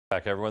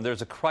Back, everyone.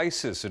 There's a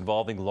crisis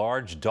involving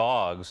large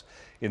dogs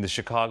in the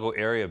Chicago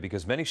area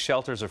because many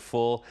shelters are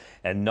full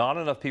and not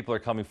enough people are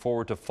coming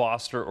forward to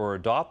foster or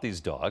adopt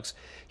these dogs.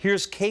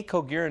 Here's Kate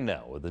Cogiran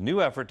now with a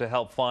new effort to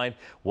help find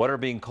what are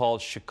being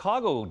called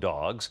Chicago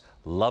dogs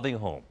loving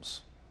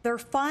homes. They're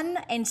fun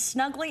and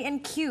snuggly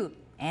and cute,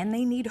 and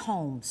they need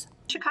homes.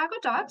 Chicago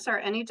dogs are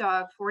any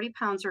dog 40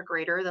 pounds or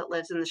greater that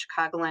lives in the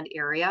Chicagoland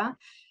area.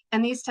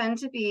 And these tend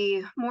to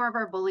be more of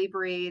our bully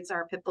breeds,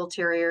 our pit bull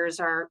terriers,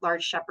 our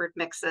large shepherd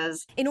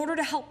mixes. In order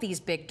to help these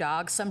big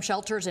dogs, some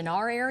shelters in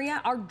our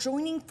area are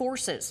joining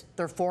forces.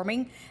 They're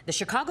forming the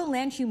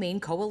Chicagoland Humane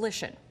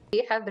Coalition.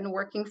 We have been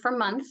working for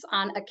months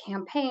on a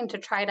campaign to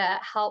try to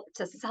help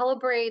to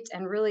celebrate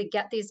and really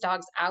get these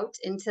dogs out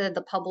into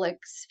the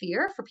public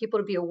sphere for people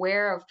to be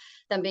aware of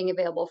them being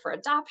available for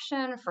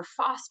adoption, for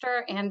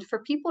foster, and for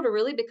people to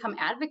really become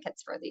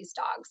advocates for these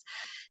dogs.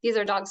 These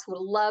are dogs who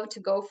would love to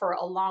go for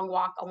a long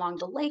walk along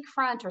the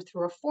lakefront or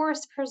through a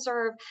forest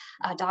preserve,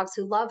 dogs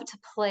who love to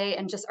play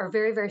and just are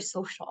very, very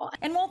social.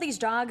 And while these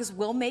dogs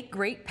will make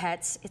great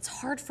pets, it's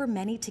hard for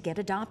many to get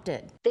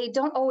adopted. They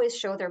don't always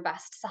show their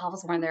best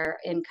selves when they're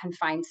in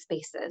confined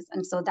spaces.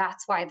 And so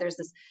that's why there's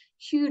this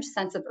huge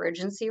sense of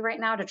urgency right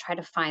now to try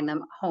to find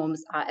them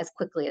homes as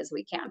quickly as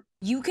we can.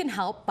 You can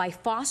help by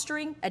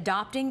fostering,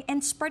 adopting,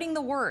 and spreading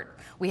the word.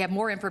 We have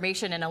more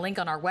information and a link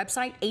on our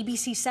website,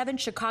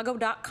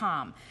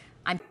 abc7chicago.com.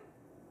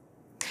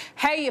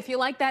 Hey, if you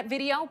like that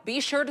video,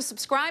 be sure to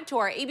subscribe to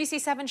our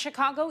ABC7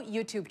 Chicago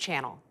YouTube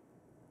channel.